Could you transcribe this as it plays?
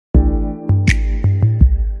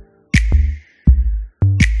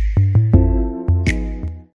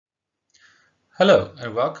Hello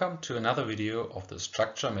and welcome to another video of the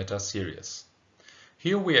Structure Meta series.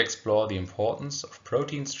 Here we explore the importance of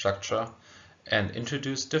protein structure and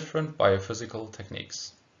introduce different biophysical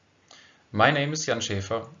techniques. My name is Jan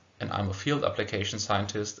Schaefer and I'm a field application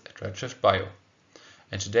scientist at RedShiftBio.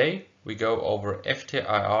 And today we go over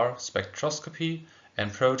FTIR spectroscopy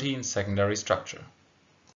and protein secondary structure.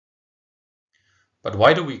 But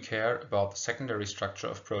why do we care about the secondary structure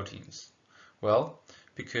of proteins? Well,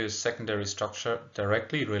 because secondary structure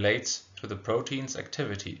directly relates to the protein's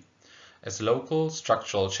activity, as local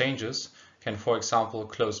structural changes can, for example,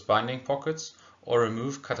 close binding pockets or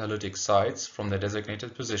remove catalytic sites from their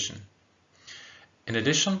designated position. In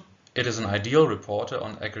addition, it is an ideal reporter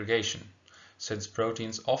on aggregation, since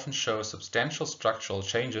proteins often show substantial structural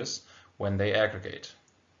changes when they aggregate.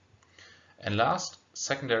 And last,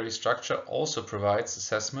 secondary structure also provides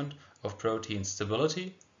assessment of protein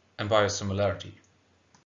stability and biosimilarity.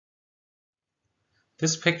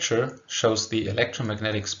 This picture shows the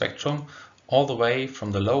electromagnetic spectrum all the way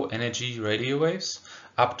from the low energy radio waves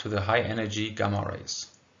up to the high energy gamma rays.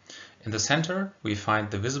 In the center we find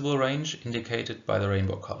the visible range indicated by the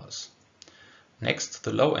rainbow colors. Next to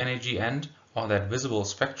the low energy end of that visible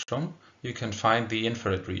spectrum you can find the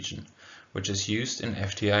infrared region, which is used in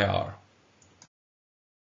FTIR.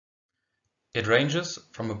 It ranges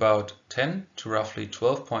from about 10 to roughly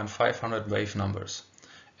 12.500 wave numbers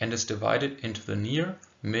and is divided into the near,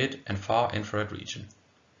 mid and far infrared region.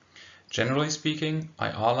 Generally speaking,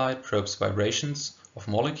 IR light probes vibrations of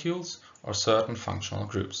molecules or certain functional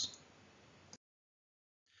groups.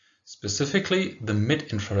 Specifically, the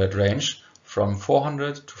mid-infrared range from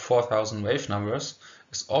 400 to 4000 wave numbers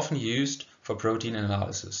is often used for protein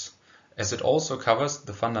analysis, as it also covers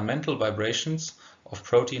the fundamental vibrations of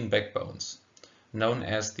protein backbones, known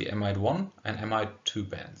as the amide 1 and amide 2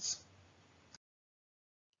 bands.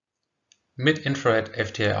 Mid-infrared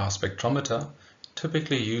FTIR spectrometer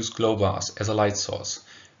typically use glow bars as a light source,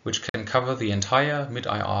 which can cover the entire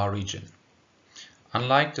mid-IR region.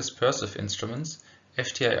 Unlike dispersive instruments,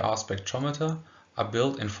 FTIR spectrometer are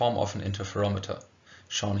built in form of an interferometer,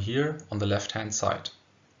 shown here on the left-hand side.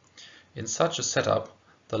 In such a setup,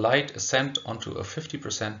 the light is sent onto a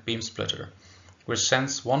 50% beam splitter, which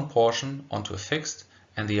sends one portion onto a fixed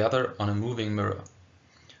and the other on a moving mirror.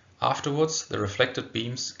 Afterwards, the reflected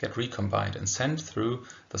beams get recombined and sent through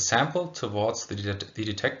the sample towards the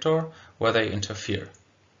detector where they interfere.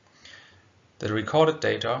 The recorded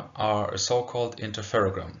data are a so-called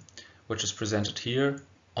interferogram, which is presented here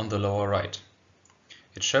on the lower right.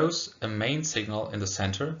 It shows a main signal in the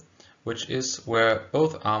center, which is where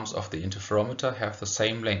both arms of the interferometer have the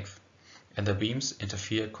same length, and the beams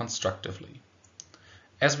interfere constructively.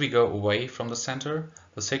 As we go away from the center,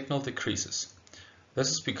 the signal decreases.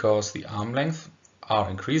 This is because the arm lengths are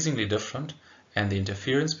increasingly different and the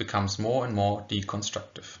interference becomes more and more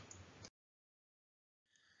deconstructive.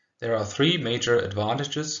 There are three major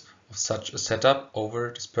advantages of such a setup over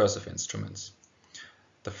dispersive instruments.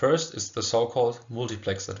 The first is the so-called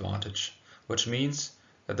multiplex advantage, which means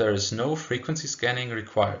that there is no frequency scanning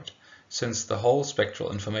required, since the whole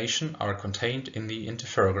spectral information are contained in the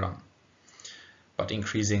interferogram. But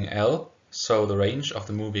increasing L, so the range of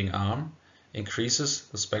the moving arm, increases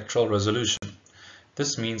the spectral resolution.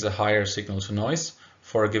 This means a higher signal to noise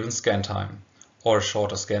for a given scan time, or a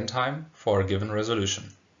shorter scan time for a given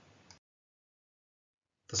resolution.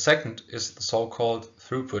 The second is the so-called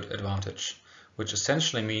throughput advantage, which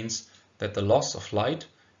essentially means that the loss of light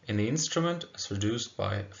in the instrument is reduced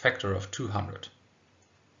by a factor of 200.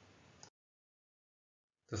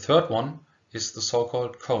 The third one is the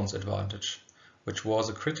so-called cones advantage, which was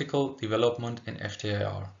a critical development in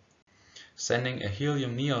FTIR. Sending a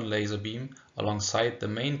helium neon laser beam alongside the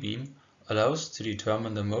main beam allows to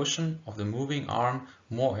determine the motion of the moving arm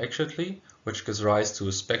more accurately, which gives rise to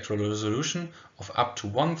a spectral resolution of up to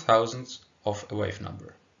 1/1000th of a wave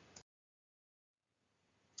number.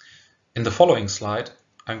 In the following slide,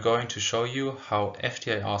 I'm going to show you how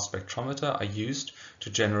FTIR spectrometer are used to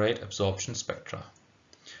generate absorption spectra.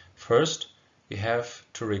 First, you have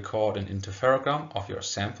to record an interferogram of your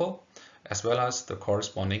sample as well as the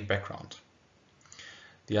corresponding background.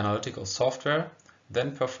 The analytical software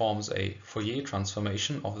then performs a Fourier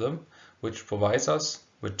transformation of them, which provides us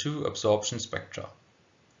with two absorption spectra.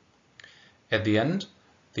 At the end,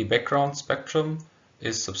 the background spectrum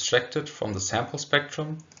is subtracted from the sample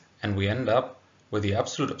spectrum and we end up with the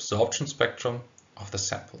absolute absorption spectrum of the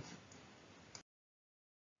sample.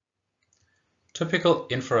 Typical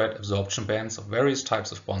infrared absorption bands of various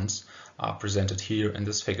types of bonds are presented here in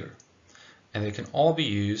this figure, and they can all be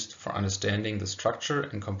used for understanding the structure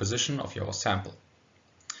and composition of your sample.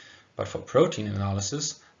 but for protein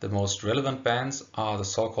analysis, the most relevant bands are the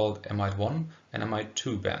so-called MI1 and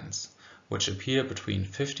MI2 bands, which appear between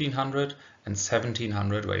 1500 and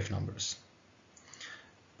 1700 wave numbers.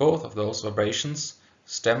 Both of those vibrations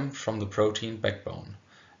stem from the protein backbone,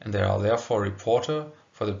 and they are therefore a reporter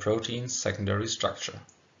for the protein's secondary structure.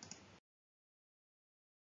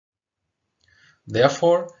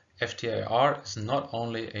 Therefore, FTIR is not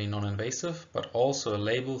only a non-invasive but also a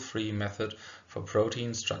label-free method for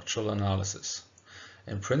protein structural analysis.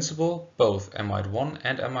 In principle, both MI1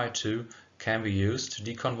 and MI2 can be used to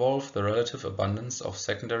deconvolve the relative abundance of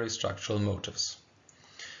secondary structural motifs.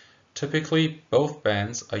 Typically, both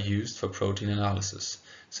bands are used for protein analysis,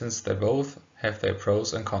 since they both have their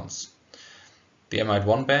pros and cons. The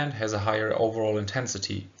MI1 band has a higher overall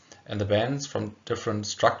intensity, and the bands from different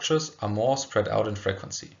structures are more spread out in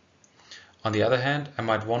frequency. On the other hand,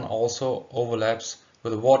 MI1 also overlaps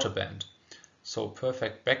with a water band, so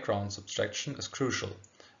perfect background subtraction is crucial,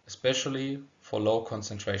 especially for low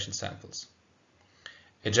concentration samples.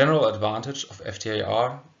 A general advantage of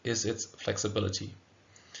FTIR is its flexibility.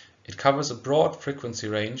 It covers a broad frequency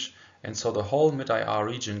range, and so the whole mid-IR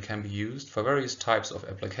region can be used for various types of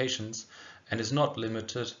applications and is not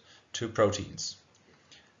limited to proteins.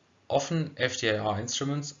 Often FTIR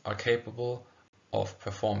instruments are capable of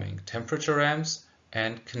performing temperature ramps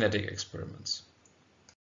and kinetic experiments.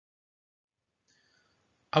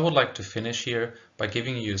 I would like to finish here by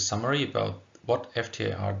giving you a summary about what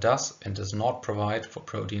FTIR does and does not provide for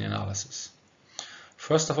protein analysis.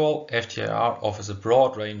 First of all, FTIR offers a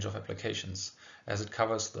broad range of applications, as it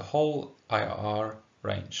covers the whole IR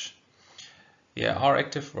range. The IR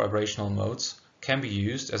active vibrational modes can be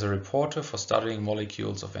used as a reporter for studying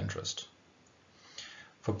molecules of interest.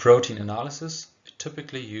 For protein analysis, it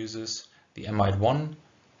typically uses the MI1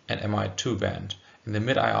 and MI2 band in the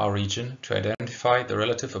mid-IR region to identify the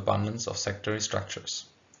relative abundance of secondary structures.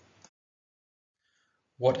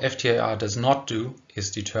 What FTIR does not do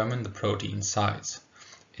is determine the protein size.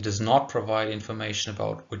 It does not provide information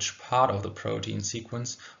about which part of the protein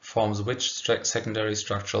sequence forms which secondary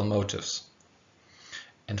structural motifs.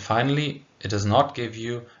 And finally, it does not give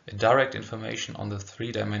you a direct information on the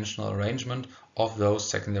three-dimensional arrangement of those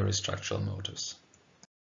secondary structural motifs.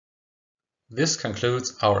 This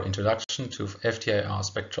concludes our introduction to FTIR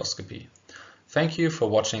spectroscopy. Thank you for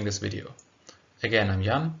watching this video. Again, I'm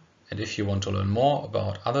Jan, and if you want to learn more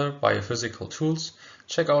about other biophysical tools,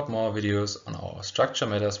 check out more videos on our Structure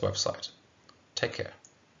Matters website. Take care.